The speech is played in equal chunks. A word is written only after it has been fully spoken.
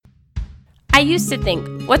used to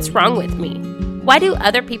think, what's wrong with me? Why do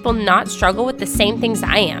other people not struggle with the same things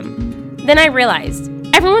I am? Then I realized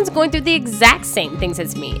everyone's going through the exact same things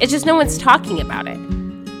as me. It's just no one's talking about it.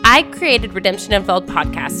 I created Redemption Unveiled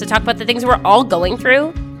podcast to talk about the things we're all going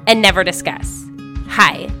through and never discuss.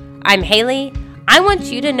 Hi, I'm Haley. I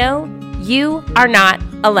want you to know you are not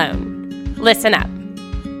alone. Listen up.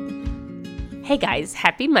 Hey guys,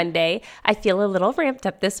 happy Monday. I feel a little ramped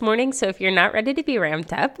up this morning, so if you're not ready to be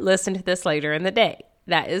ramped up, listen to this later in the day.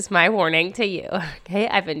 That is my warning to you. Okay,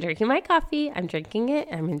 I've been drinking my coffee. I'm drinking it.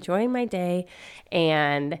 I'm enjoying my day,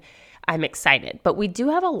 and I'm excited. But we do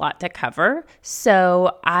have a lot to cover,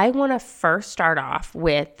 so I want to first start off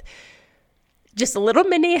with just a little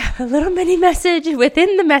mini message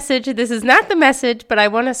within the message. This is not the message, but I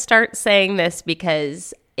want to start saying this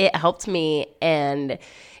because it helped me, and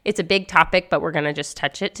it's a big topic, but we're going to just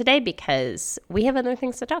touch it today because we have other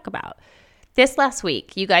things to talk about. This last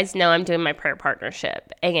week, you guys know I'm doing my prayer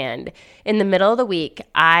partnership, and in the middle of the week,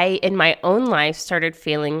 I, in my own life, started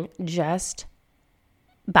feeling just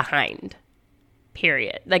behind,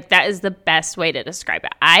 period. Like, that is the best way to describe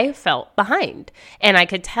it. I felt behind, and I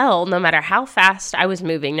could tell no matter how fast I was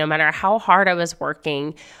moving, no matter how hard I was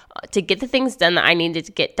working to get the things done that I needed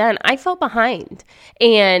to get done, I felt behind.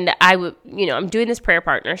 And I'm doing this prayer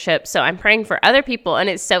partnership, so I'm praying for other people, and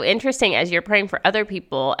it's so interesting as you're praying for other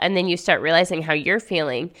people, and then you start realizing how you're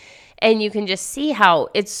feeling, and you can just see how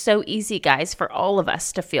it's so easy, guys, for all of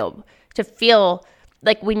us to feel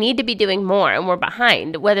like we need to be doing more and we're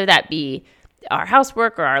behind, whether that be our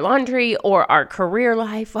housework or our laundry or our career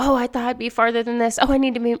life. Oh, I thought I'd be farther than this. Oh, I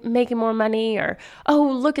need to be making more money. Or,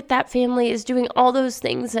 oh, look at that family is doing all those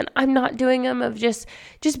things and I'm not doing them, of just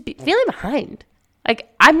feeling behind.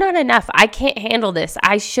 Like, I'm not enough. I can't handle this.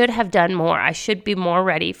 I should have done more. I should be more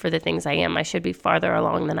ready for the things I am. I should be farther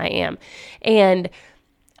along than I am. And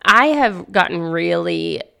I have gotten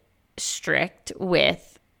really strict with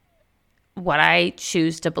what I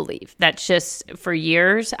choose to believe. That's just, for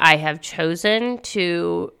years, I have chosen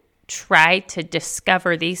to try to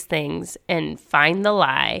discover these things and find the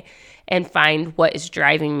lie and find what is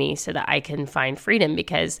driving me so that I can find freedom.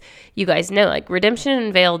 Because you guys know, like, Redemption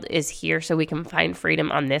Unveiled is here so we can find freedom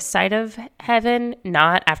on this side of heaven,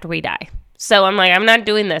 not after we die. So I'm like, I'm not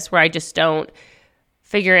doing this where I just don't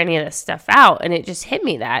figure any of this stuff out. And it just hit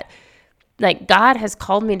me that, like, God has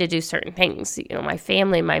called me to do certain things, my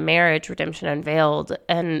family, my marriage, Redemption Unveiled,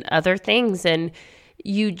 and other things. And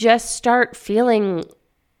you just start feeling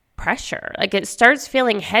pressure. Like, it starts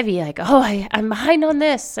feeling heavy, like, oh, I'm behind on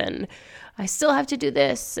this, and I still have to do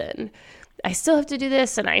this, and I still have to do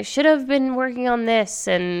this, and I should have been working on this,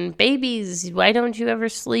 and babies, why don't you ever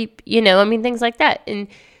sleep? Things like that. And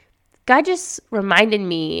God just reminded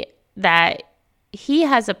me that He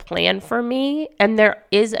has a plan for me, and there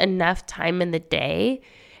is enough time in the day,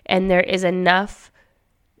 and there is enough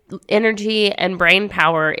energy and brain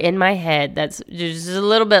power in my head that's just a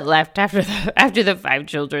little bit left after the 5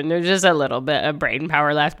 children. There's just a little bit of brain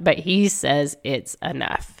power left, but He says it's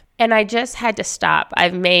enough. And I just had to stop.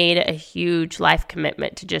 I've made a huge life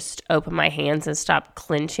commitment to just open my hands and stop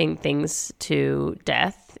clenching things to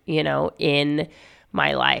death, in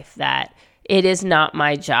my life, that it is not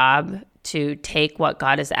my job to take what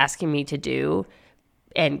God is asking me to do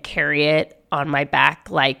and carry it on my back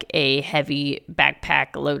like a heavy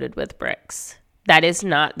backpack loaded with bricks. That is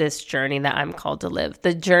not this journey that I'm called to live.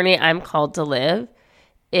 The journey I'm called to live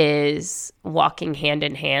is walking hand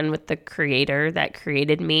in hand with the Creator that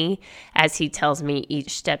created me as He tells me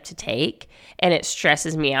each step to take. And it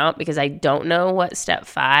stresses me out because I don't know what step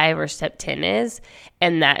 5 or step 10 is.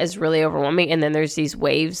 And that is really overwhelming. And then there's these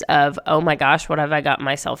waves of, oh my gosh, what have I got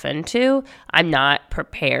myself into? I'm not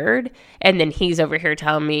prepared. And then He's over here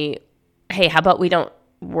telling me, hey, how about we don't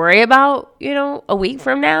worry about, a week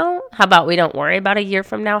from now? How about we don't worry about a year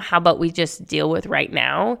from now? How about we just deal with right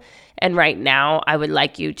now? And right now, I would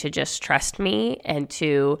like you to just trust me and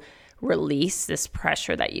to release this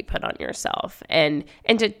pressure that you put on yourself. And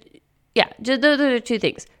to, those are the 2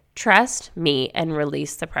 things. Trust me and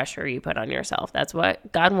release the pressure you put on yourself. That's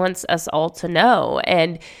what God wants us all to know.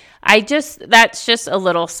 And that's just a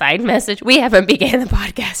little side message. We haven't began the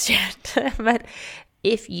podcast yet, but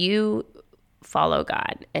if you follow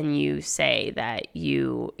God and you say that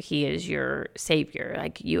He is your Savior,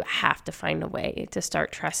 like, you have to find a way to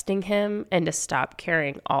start trusting Him and to stop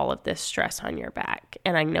carrying all of this stress on your back.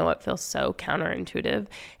 And I know it feels so counterintuitive.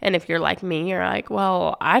 And if you're like me, you're like,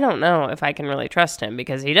 well, I don't know if I can really trust Him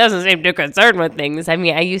because He doesn't seem too concerned with things. I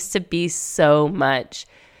used to be so much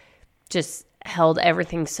just held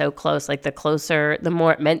everything so close. Like the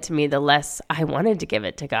more it meant to me, the less I wanted to give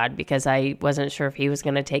it to God, because I wasn't sure if he was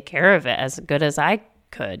going to take care of it as good as I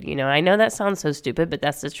could. I know that sounds so stupid, but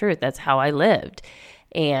that's the truth. That's how I lived.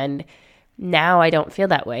 And now I don't feel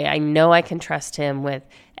that way. I know I can trust him with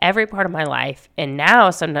every part of my life. And now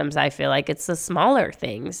sometimes I feel like it's the smaller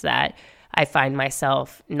things that I find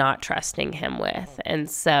myself not trusting him with. And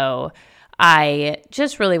so I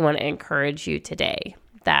just really want to encourage you today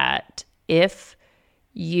that if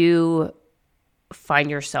you find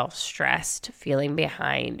yourself stressed, feeling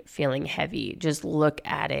behind, feeling heavy, just look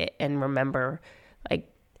at it and remember, like,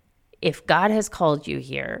 if God has called you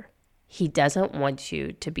here, he doesn't want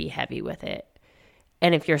you to be heavy with it.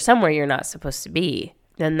 And if you're somewhere you're not supposed to be,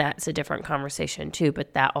 then that's a different conversation too.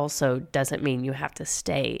 But that also doesn't mean you have to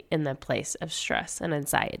stay in the place of stress and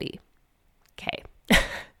anxiety. Okay.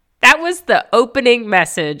 That was the opening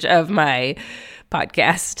message of my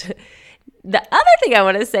podcast. The other thing I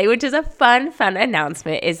want to say, which is a fun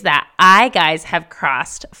announcement, is that I, guys, have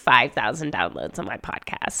crossed 5,000 downloads on my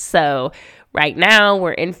podcast. So right now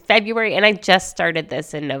we're in February, and I just started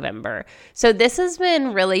this in November. So this has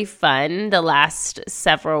been really fun. The last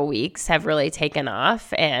several weeks have really taken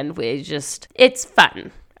off, and it's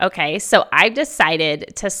fun. Okay, so I've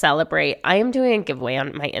decided to celebrate. I am doing a giveaway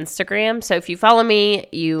on my Instagram. So if you follow me,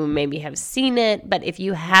 you maybe have seen it. But if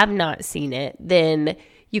you have not seen it, then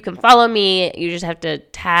you can follow me. You just have to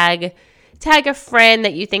tag a friend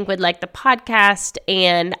that you think would like the podcast.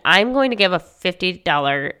 And I'm going to give a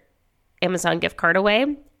 $50 Amazon gift card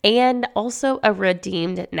away, and also a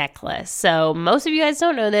redeemed necklace. So most of you guys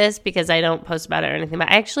don't know this because I don't post about it or anything, but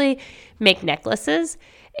I actually make necklaces,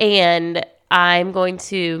 and I'm going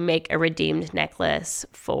to make a redeemed necklace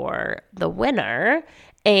for the winner,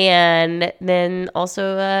 and then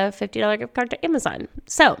also a $50 gift card to Amazon.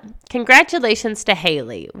 So congratulations to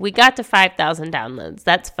Haley. We got to 5,000 downloads.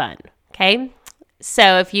 That's fun. Okay.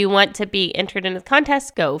 So if you want to be entered in the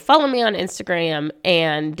contest, go follow me on Instagram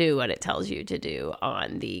and do what it tells you to do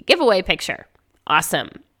on the giveaway picture. Awesome.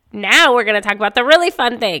 Now we're going to talk about the really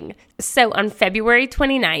fun thing. So on February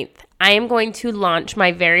 29th, I am going to launch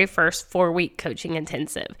my very first 4-week coaching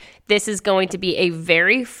intensive. This is going to be a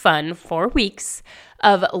very fun 4 weeks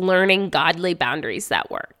of learning godly boundaries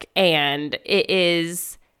that work. And it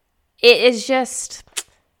is just,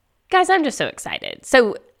 guys, I'm just so excited.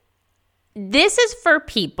 So this is for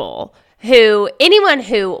anyone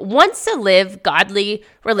who wants to live godly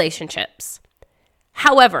relationships.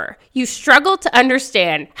 However, you struggle to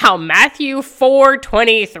understand how Matthew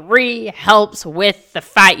 4:23 helps with the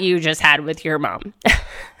fight you just had with your mom.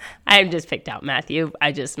 I just picked out Matthew.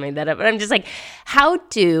 I just made that up. But I'm just like, how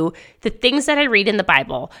do the things that I read in the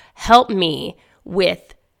Bible help me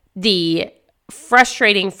with the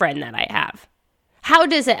frustrating friend that I have? How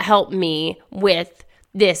does it help me with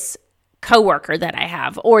this coworker that I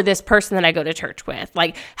have, or this person that I go to church with?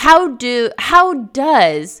 Like, how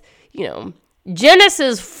does,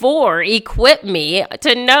 Genesis 4 equip me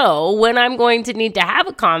to know when I'm going to need to have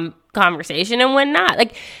a conversation and when not?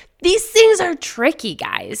 Like, these things are tricky,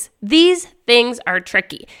 guys. These things are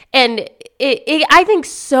tricky. And I think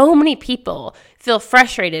so many people feel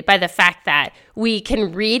frustrated by the fact that we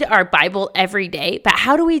can read our Bible every day, but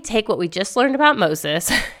how do we take what we just learned about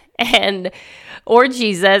Moses or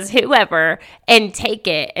Jesus, whoever, and take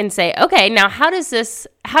it and say, okay, now how does this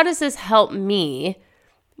help me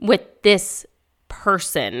with this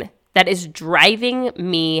person that is driving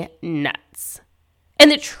me nuts?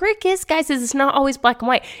 And the trick is, guys, is it's not always black and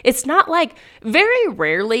white. It's not like, very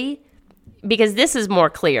rarely, because this is more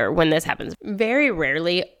clear when this happens, very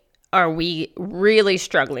rarely are we really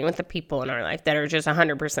struggling with the people in our life that are just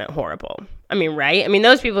 100% horrible. I mean, right? I mean,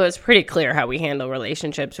 those people, it's pretty clear how we handle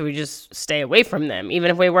relationships. We just stay away from them. Even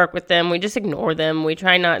if we work with them, we just ignore them. We just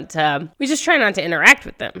try not to interact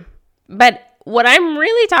with them. But what I'm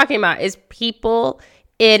really talking about is people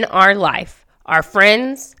in our life, our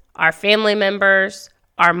friends, our family members,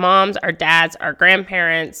 our moms, our dads, our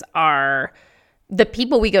grandparents, the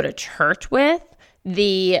people we go to church with,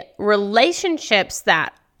 the relationships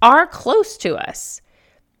that are close to us.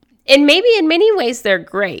 And maybe in many ways they're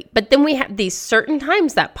great, but then we have these certain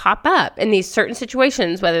times that pop up in these certain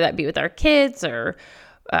situations, whether that be with our kids or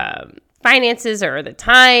finances or the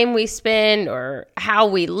time we spend or how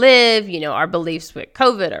we live, our beliefs with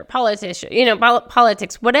COVID or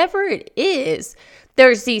politics, whatever it is,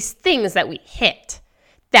 there's these things that we hit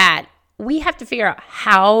that we have to figure out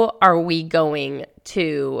how are we going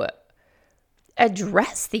to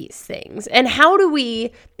address these things? And how do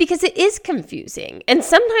we, because it is confusing. And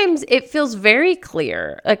sometimes it feels very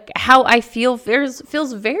clear, like how I feel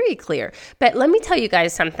feels very clear. But let me tell you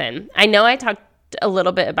guys something. I know I talked a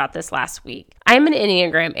little bit about this last week. I'm an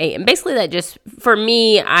Enneagram 8, and basically that just, for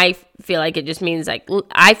me, I feel like it just means like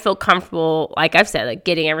I feel comfortable, like I've said, like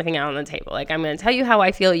getting everything out on the table. Like I'm going to tell you how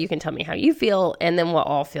I feel, you can tell me how you feel, and then we'll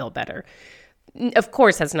all feel better. Of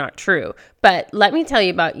course, that's not true, but let me tell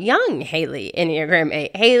you about young Haley, Enneagram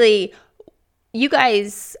 8. Haley, you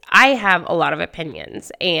guys, I have a lot of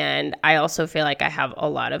opinions, and I also feel like I have a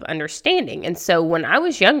lot of understanding. And so when I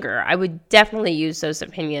was younger, I would definitely use those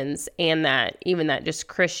opinions and that just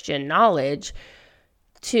Christian knowledge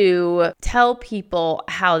to tell people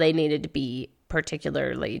how they needed to be,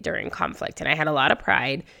 particularly during conflict. And I had a lot of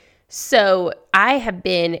pride. So I have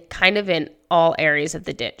been kind of in all areas of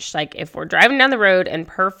the ditch. Like if we're driving down the road and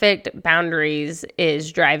perfect boundaries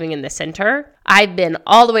is driving in the center, I've been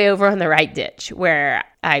all the way over on the right ditch where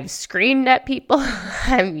I've screamed at people,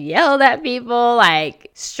 I've yelled at people, like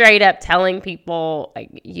straight up telling people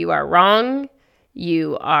like, you are wrong,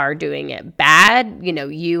 you are doing it bad,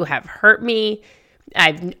 you have hurt me.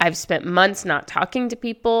 I've spent months not talking to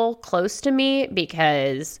people close to me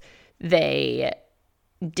because they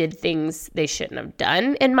did things they shouldn't have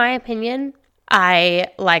done, in my opinion.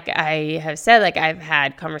 Like I have said, like I've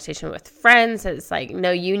had conversation with friends that's like,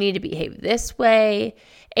 no, you need to behave this way.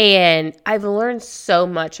 And I've learned so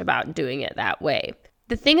much about doing it that way.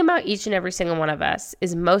 The thing about each and every single one of us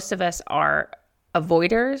is most of us are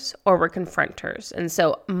avoiders or we're confronters. And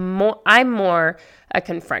so I'm more a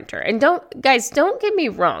confronter. And don't get me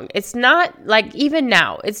wrong. It's not like, even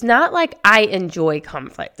now, it's not like I enjoy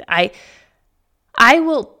conflict. I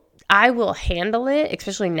will handle it,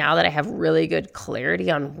 especially now that I have really good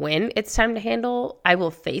clarity on when it's time to handle. I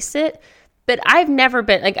will face it. But I've never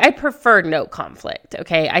been, like, I prefer no conflict,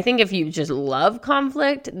 okay? I think if you just love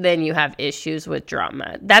conflict, then you have issues with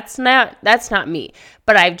drama. That's not me.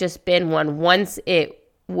 But I've just been one, once it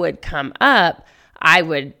would come up, I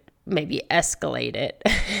would maybe escalate it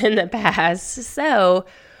in the past. So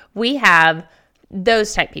we have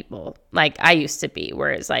those type people like I used to be, where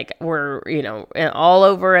it's like we're all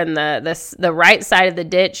over in the right side of the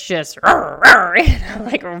ditch, just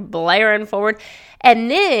like blaring forward.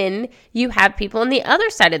 And then you have people on the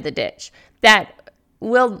other side of the ditch that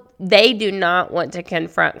they do not want to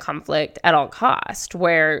confront conflict at all cost,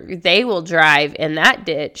 where they will drive in that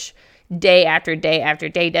ditch day after day after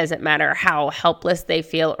day. Doesn't matter how helpless they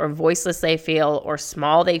feel or voiceless they feel or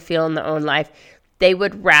small they feel in their own life. They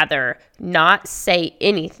would rather not say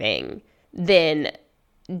anything than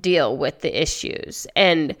deal with the issues.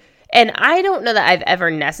 And I don't know that I've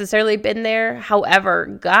ever necessarily been there. However,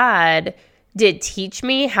 God did teach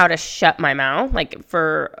me how to shut my mouth.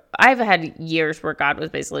 I've had years where God was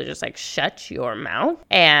basically just like, shut your mouth.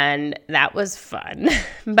 And that was fun.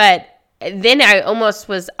 But then I almost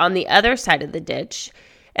was on the other side of the ditch.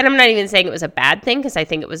 And I'm not even saying it was a bad thing, because I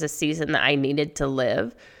think it was a season that I needed to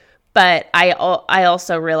live. But I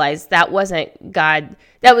also realized that wasn't God.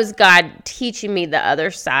 That was God teaching me the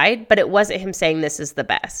other side, but it wasn't him saying this is the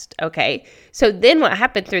best, okay? So then what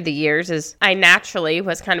happened through the years is I naturally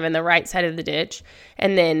was kind of in the right side of the ditch,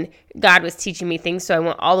 and then God was teaching me things, so I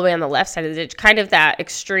went all the way on the left side of the ditch, kind of that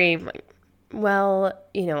extreme, like, well,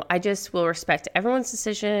 I just will respect everyone's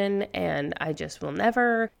decision, and I just will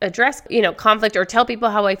never address, conflict or tell people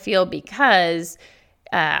how I feel, because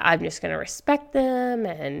I'm just going to respect them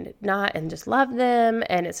and just love them,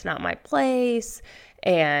 and it's not my place,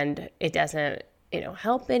 and it doesn't,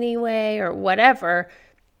 help anyway or whatever.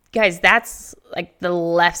 Guys, that's like the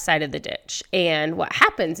left side of the ditch. And what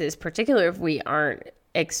happens is, particularly if we aren't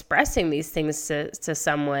expressing these things to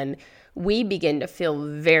someone, we begin to feel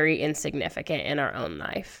very insignificant in our own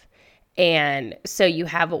life. And so you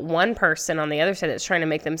have one person on the other side that's trying to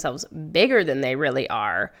make themselves bigger than they really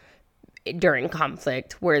are during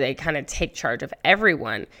conflict, where they kind of take charge of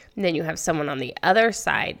everyone. And then you have someone on the other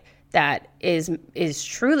side that is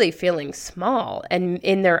truly feeling small and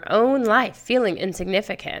in their own life feeling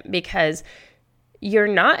insignificant, because you're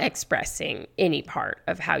not expressing any part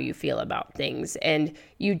of how you feel about things, and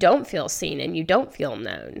you don't feel seen and you don't feel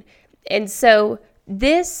known. And so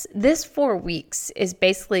this 4 weeks is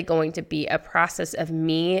basically going to be a process of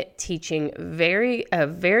me teaching a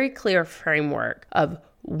very clear framework of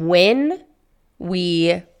when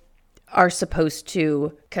we are supposed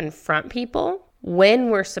to confront people, when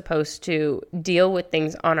we're supposed to deal with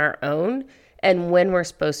things on our own, and when we're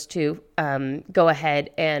supposed to go ahead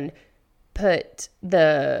and put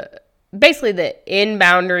the in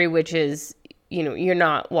boundary, which is you're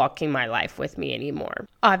not walking my life with me anymore.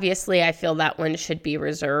 Obviously, I feel that one should be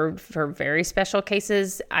reserved for very special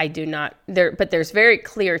cases. But there's very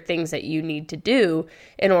clear things that you need to do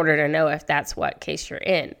in order to know if that's what case you're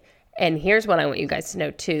in. And here's what I want you guys to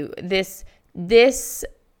know too. This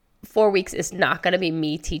 4 weeks is not going to be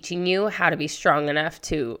me teaching you how to be strong enough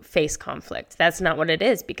to face conflict. That's not what it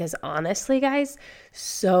is, because honestly, guys,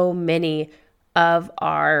 so many of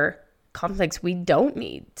our conflicts, we don't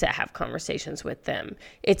need to have conversations with them.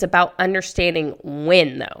 It's about understanding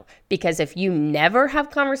when, though, because if you never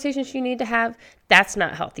have conversations you need to have, that's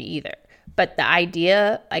not healthy either. But the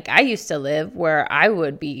idea, like I used to live where I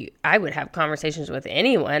would have conversations with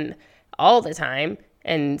anyone all the time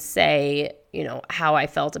and say, how I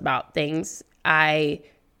felt about things. I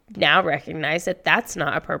now recognize that that's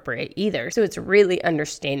not appropriate either. So it's really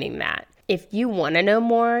understanding that. If you want to know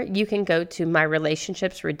more, you can go to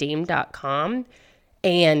myrelationshipsredeemed.com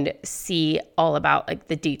and see all about like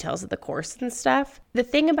the details of the course and stuff. The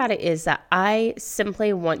thing about it is that I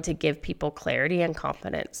simply want to give people clarity and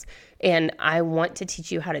confidence. And I want to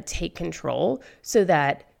teach you how to take control so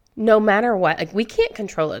that no matter what, like we can't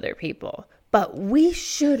control other people, but we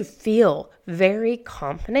should feel very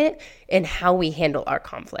confident in how we handle our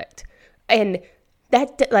conflict. And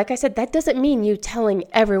that, like I said, that doesn't mean you telling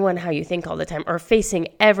everyone how you think all the time or facing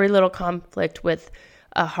every little conflict with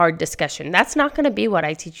a hard discussion. That's not going to be what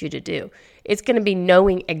I teach you to do. It's going to be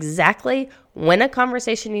knowing exactly when a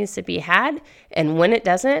conversation needs to be had and when it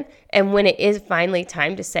doesn't, and when it is finally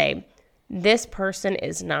time to say, this person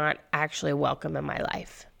is not actually welcome in my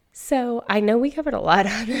life. So I know we covered a lot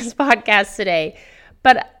on this podcast today,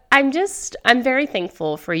 but I'm very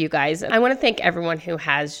thankful for you guys. I want to thank everyone who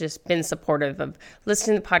has just been supportive of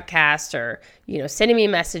listening to the podcast or, sending me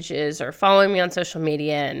messages or following me on social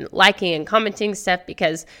media and liking and commenting stuff,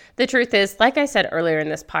 because the truth is, like I said earlier in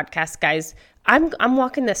this podcast, guys, I'm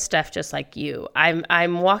walking this stuff just like you.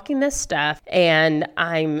 I'm walking this stuff and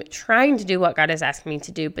I'm trying to do what God is asking me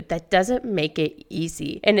to do, but that doesn't make it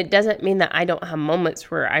easy. And it doesn't mean that I don't have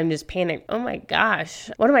moments where I'm just panicked. Oh my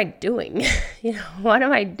gosh, what am I doing? What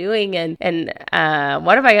am I doing? And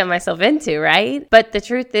what have I got myself into, right? But the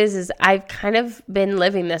truth is I've kind of been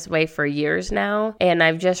living this way for years now. And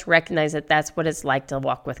I've just recognized that that's what it's like to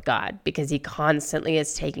walk with God, because he constantly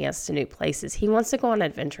is taking us to new places. He wants to go on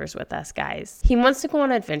adventures with us, guys. He wants to go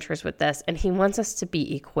on adventures with us, and he wants us to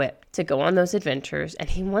be equipped to go on those adventures, and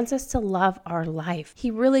he wants us to love our life.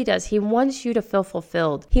 He really does. He wants you to feel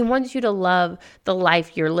fulfilled. He wants you to love the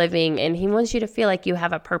life you're living, and he wants you to feel like you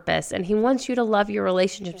have a purpose, and he wants you to love your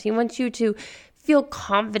relationships. He wants you to feel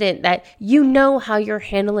confident that you know how you're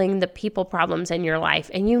handling the people problems in your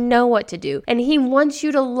life, and you know what to do. And he wants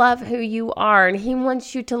you to love who you are, and he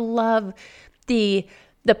wants you to love the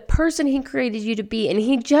person he created you to be. And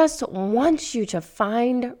he just wants you to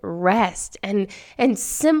find rest and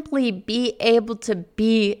simply be able to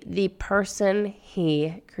be the person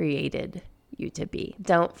he created you to be.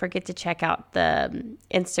 Don't forget to check out the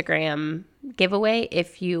Instagram giveaway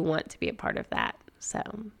if you want to be a part of that. So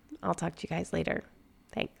I'll talk to you guys later.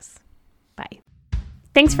 Thanks. Bye.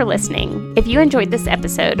 Thanks for listening. If you enjoyed this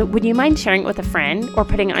episode, would you mind sharing it with a friend or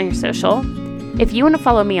putting it on your social? If you want to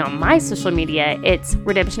follow me on my social media, it's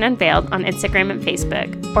Redemption Unveiled on Instagram and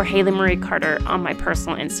Facebook, or Haley Marie Carter on my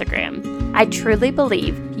personal Instagram. I truly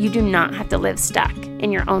believe you do not have to live stuck in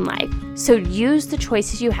your own life. So use the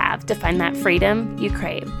choices you have to find that freedom you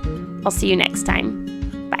crave. I'll see you next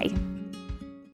time. Bye.